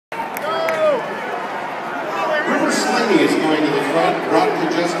Stoney is going to the front. Brock to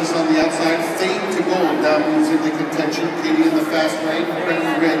Justice on the outside. Fade to Gold now moves into contention. Katie in the fast lane.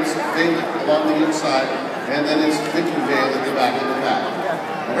 Brendan Riggs, Valen along the inside. And then it's Vicky Vale at the back of the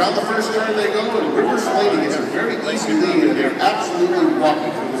pack. Around the first turn they go, and River Slaney is a very easy lead, and they're absolutely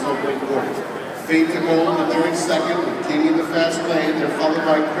walking through this opening quarter. Fade to Gold, and they're in second, with Katie in the fast lane. They're followed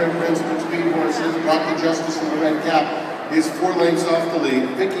by Crim Riggs between horses. Brock to Justice in the red cap is 4 lengths off the lead.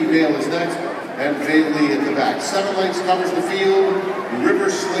 Vicky Vale is next, and Vale Lee at the back. 7 lengths covers the field. River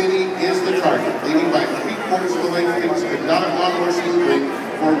Slaney is the target, leading by 3/4 of a length. Things could not have gone more smoothly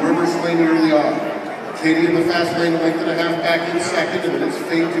for River Slaney early on. Katie in the fast lane, 1.5 lengths back in second, and then it's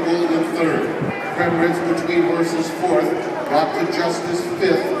Fade to Gold in third. Crim Riggs between horses 4th. Brock to Justice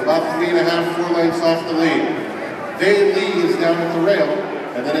 5th, about 3.5, 4 lengths off the lead. Vale Lee is down at the rail,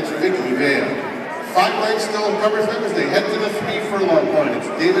 and then it's Vicky Vale. 5 lengths still covers them as they head to the 3 furlong point.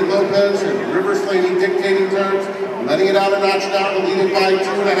 It's David Lopez and River Slaney dictating turns, letting it out a notch down to lead it by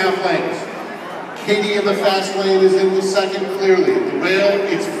 2.5 lengths. Katie in the fast lane is in the second clearly. At the rail,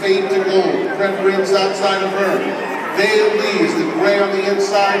 it's Fade to Gold. Crim Riggs outside of her. Vale Lee is the gray on the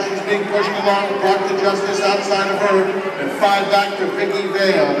inside. She's being pushed along. Brock to Justice outside of her. And 5 back to Vicky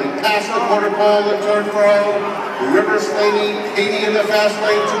Vale. They pass the quarter pole and turn for home. River Slaney, Katie in the fast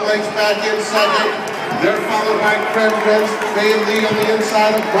lane, 2 lengths back in second. They're followed by Crim Riggs. Vale Lee on the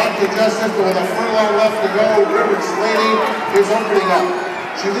inside of Brock to Justice. With a furlong left to go, River Slaney is opening up.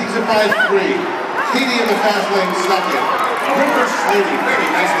 She leads it by 3. Katie in the fast lane second. River Slaney, very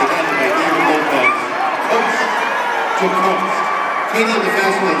nicely handled by David Lopez. Coast to coast. Katie in the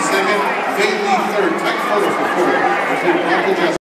fast lane second. Vale Lee third. Tight photo for 4th. Between Brock to Justice.